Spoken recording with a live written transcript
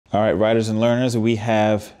All right, riders and learners, we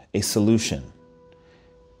have a solution.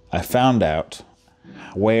 I found out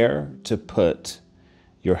where to put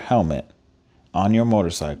your helmet on your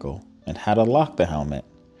motorcycle and how to lock the helmet.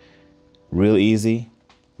 Real easy,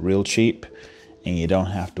 real cheap, and you don't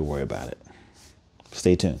have to worry about it.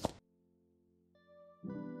 Stay tuned.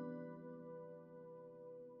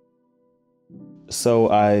 So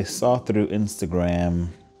I saw through Instagram,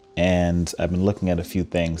 and I've been looking at a few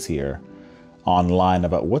things here online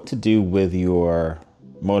about what to do with your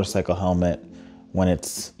motorcycle helmet when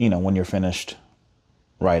it's, when you're finished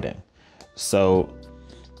riding. So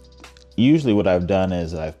usually what I've done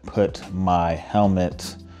is I've put my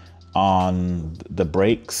helmet on the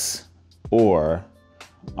brakes or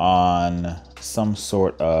on some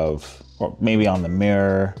sort of, or maybe on the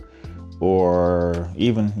mirror, or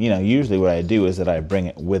even, usually what I do is that I bring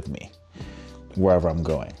it with me wherever I'm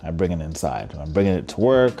going. I bring it inside. I'm bringing it to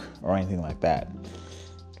work or anything like that.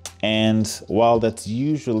 And while that's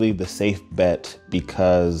usually the safe bet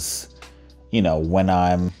because, when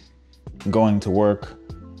I'm going to work,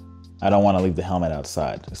 I don't want to leave the helmet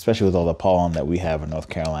outside, especially with all the pollen that we have in North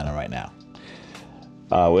Carolina right now.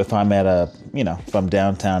 If I'm at if I'm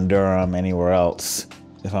downtown Durham, anywhere else,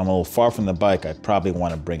 if I'm a little far from the bike, I'd probably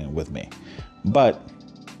want to bring it with me. But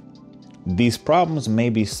these problems may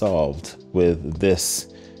be solved with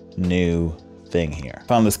this new thing here. I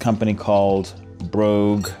found this company called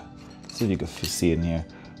Brogue. See if you can see it in here.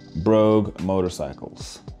 Brogue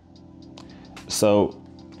Motorcycles. So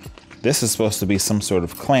this is supposed to be some sort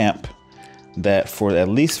of clamp that at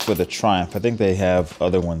least for the Triumph, I think they have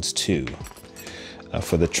other ones too.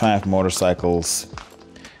 For the Triumph motorcycles,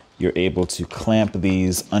 you're able to clamp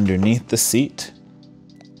these underneath the seat.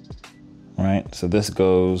 Right, so this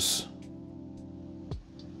goes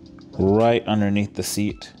right underneath the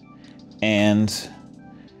seat, and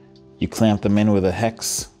you clamp them in with a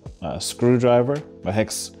hex screwdriver, a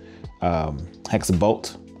hex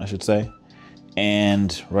bolt, I should say.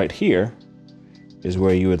 And right here is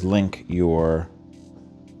where you would link your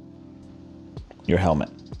helmet.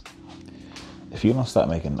 If you don't stop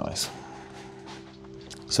making noise.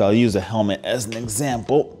 So I'll use a helmet as an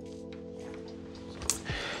example.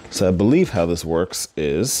 So I believe how this works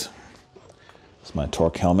is, it's my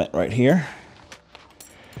Torque helmet right here.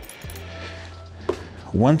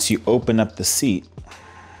 Once you open up the seat,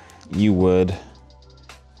 you would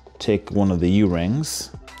take one of the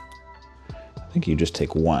U-rings. I think you just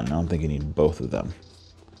take one. I don't think you need both of them,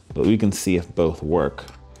 but we can see if both work.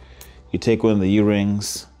 You take one of the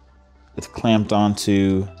U-rings, it's clamped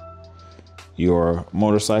onto your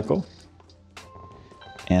motorcycle.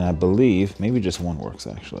 And I believe maybe just one works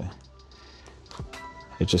actually.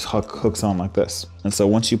 It just hooks on like this. And so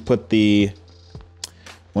once you put the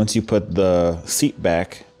seat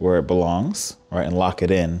back where it belongs, right, and lock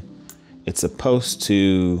it in, it's supposed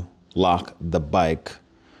to lock the bike.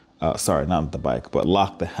 Sorry, not the bike, but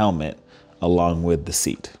lock the helmet along with the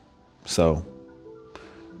seat. So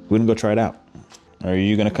we're gonna go try it out. Are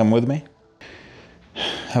you gonna come with me?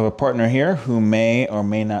 I have a partner here who may or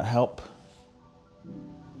may not help.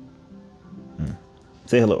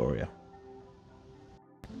 Say hello, Oreo.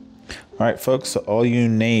 All right, folks, so all you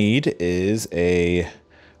need is a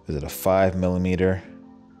 5mm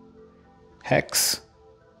hex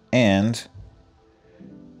and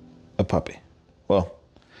a puppy. Well,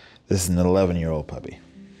 this is an 11-year-old puppy.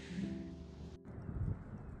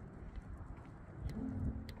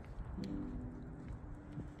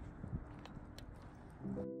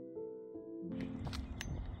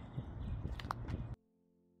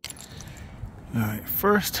 All right,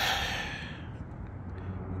 first,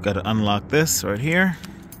 got to unlock this right here.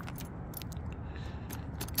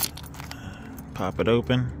 Pop it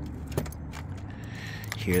open.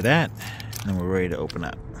 Hear that? And then we're ready to open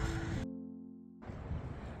up.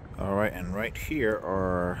 All right, and right here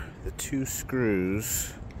are the two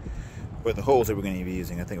screws, or the holes that we're going to be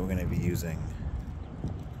using. I think we're going to be using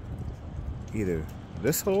either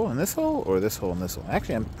this hole and this hole, or this hole and this hole.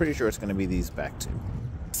 Actually, I'm pretty sure it's going to be these back two.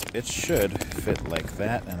 It should fit like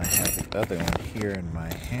that, and I have the other one here in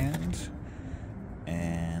my hand,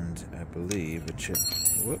 and I believe it should,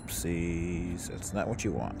 whoopsies, that's not what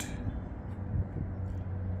you want.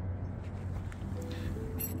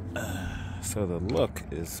 So the look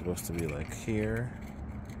is supposed to be like here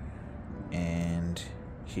and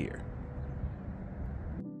here.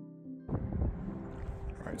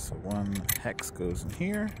 Alright, so one hex goes in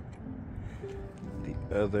here, the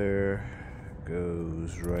other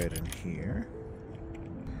goes right in here.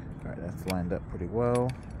 Alright, that's lined up pretty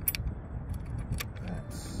well.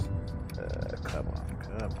 That's,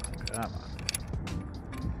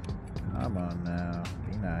 come on now,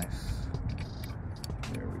 be nice.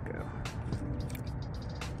 There we go.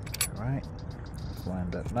 All right, it's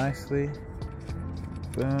lined up nicely.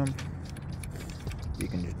 Boom. You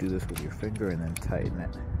can just do this with your finger and then tighten it.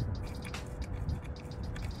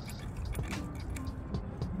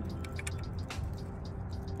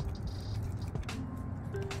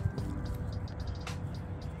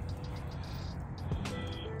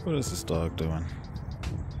 What is this dog doing?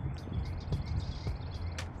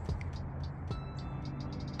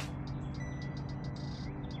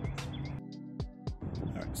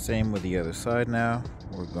 All right, same with the other side now.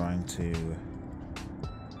 We're going to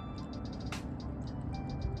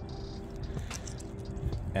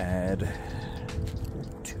add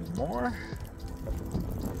 2 more.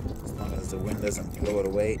 As long as the wind doesn't blow it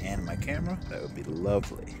away and my camera, that would be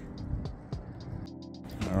lovely.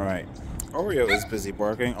 All right, Oreo is busy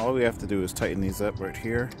barking. All we have to do is tighten these up right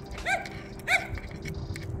here.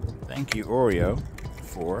 Thank you, Oreo,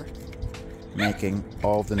 for making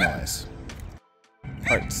all the noise.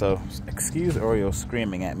 All right, so excuse Oreo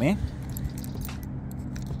screaming at me.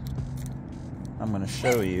 I'm gonna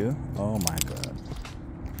show you. Oh my God.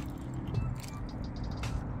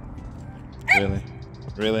 Really?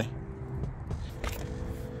 Really?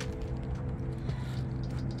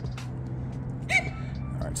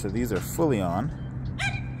 Alright, so these are fully on.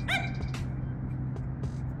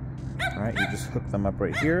 Alright, you just hook them up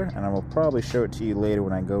right here, and I will probably show it to you later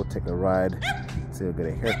when I go take a ride to get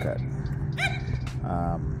a haircut.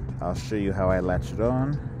 I'll show you how I latch it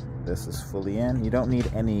on. This is fully in. You don't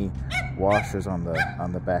need any washers on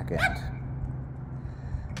the back end.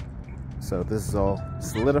 So this is all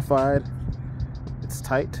solidified. It's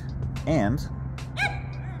tight, and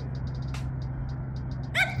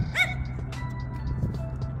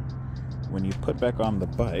when you put back on the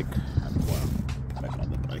bike,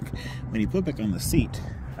 when you put back on the seat,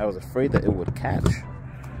 I was afraid that it would catch,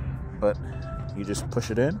 but you just push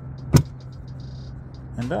it in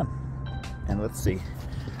and done. And let's see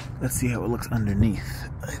how it looks underneath.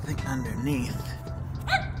 I think underneath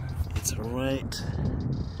it's right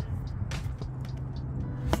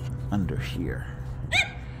under here.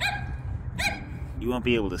 You won't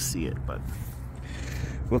be able to see it, but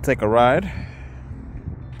we'll take a ride.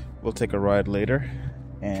 We'll take a ride later,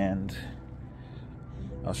 and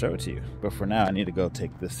I'll show it to you. But for now, I need to go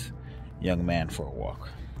take this young man for a walk.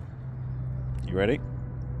 You ready?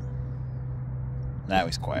 Now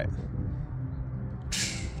he's quiet.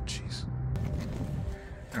 Jeez.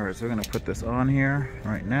 All right, so we're gonna put this on here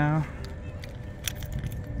right now.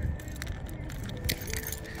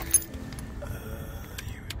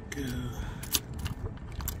 Here we go.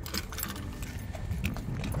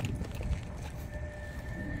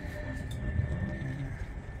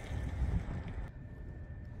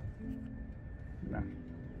 No.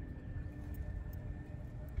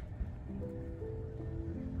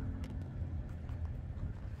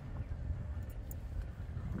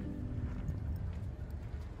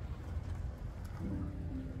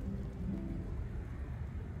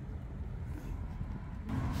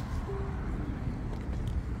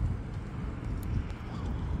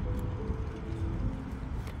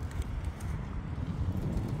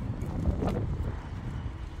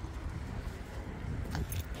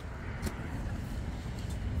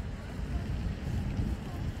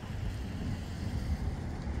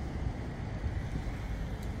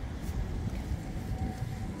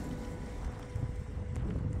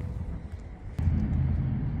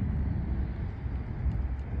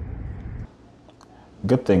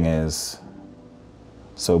 Good thing is,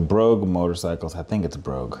 so Brogue motorcycles, I think it's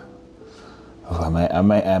Brogue. Oh, I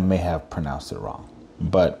may have pronounced it wrong,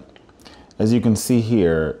 but as you can see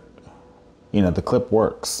here, you know, the clip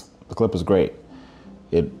works. The clip is great.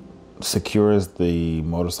 It secures the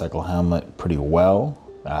motorcycle helmet pretty well.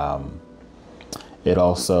 It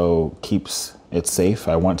also keeps it safe.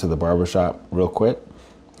 I went to the barbershop real quick,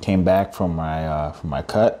 came back from my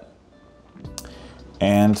cut,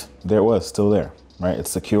 and there it was, still there. Right,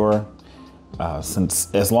 it's secure.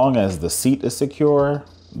 Since as long as the seat is secure,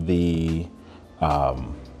 the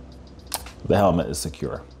helmet is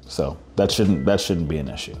secure. So that shouldn't be an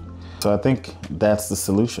issue. So I think that's the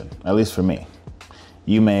solution, at least for me.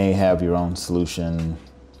 You may have your own solution.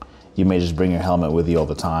 You may just bring your helmet with you all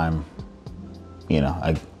the time. You know,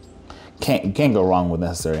 I can't go wrong with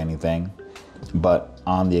necessarily anything. But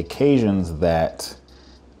on the occasions that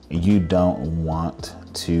you don't want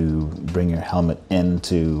to bring your helmet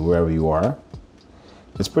into wherever you are,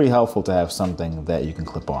 it's pretty helpful to have something that you can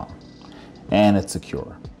clip on and it's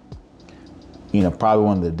secure. You know, probably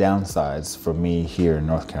one of the downsides for me here in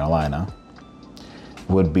North Carolina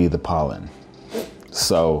would be the pollen.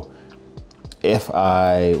 So if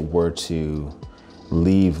I were to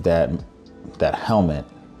leave that helmet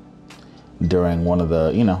during one of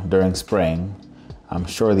the, during spring, I'm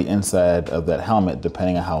sure the inside of that helmet,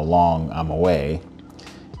 depending on how long I'm away,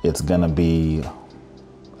 it's gonna be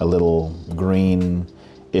a little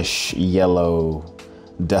green-ish, yellow,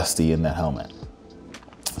 dusty in that helmet.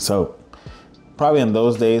 So probably in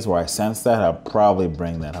those days where I sense that, I'll probably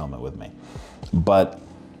bring that helmet with me. But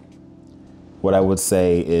what I would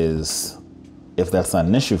say is, if that's not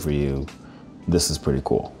an issue for you, this is pretty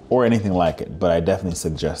cool, or anything like it. But I definitely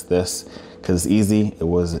suggest this because it's easy. It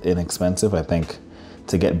was inexpensive. I think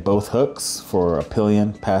to get both hooks for a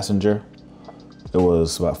pillion passenger, it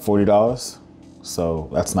was about $40. So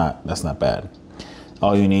that's not bad.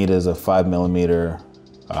 All you need is a 5mm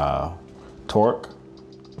torque,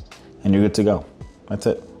 and you're good to go. That's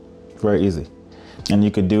it. Very easy. And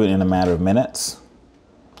you could do it in a matter of minutes,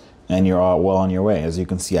 and you're all well on your way. As you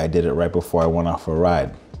can see, I did it right before I went off for a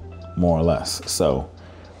ride, more or less. So,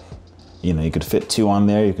 you could fit two on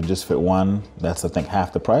there. You could just fit one. That's, I think,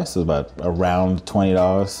 half the price. It's about around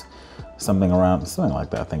 $20, something like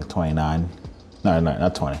that. I think 29. No,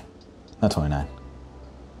 not 20. Not 29.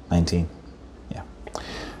 19. Yeah.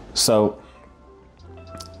 So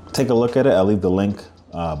take a look at it. I'll leave the link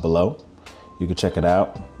below. You can check it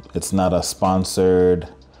out. It's not a sponsored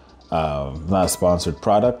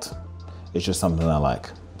product. It's just something I like.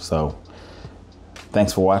 So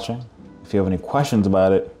thanks for watching. If you have any questions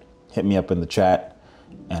about it, hit me up in the chat,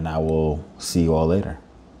 and I will see you all later.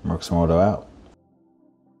 Mercs Moto out.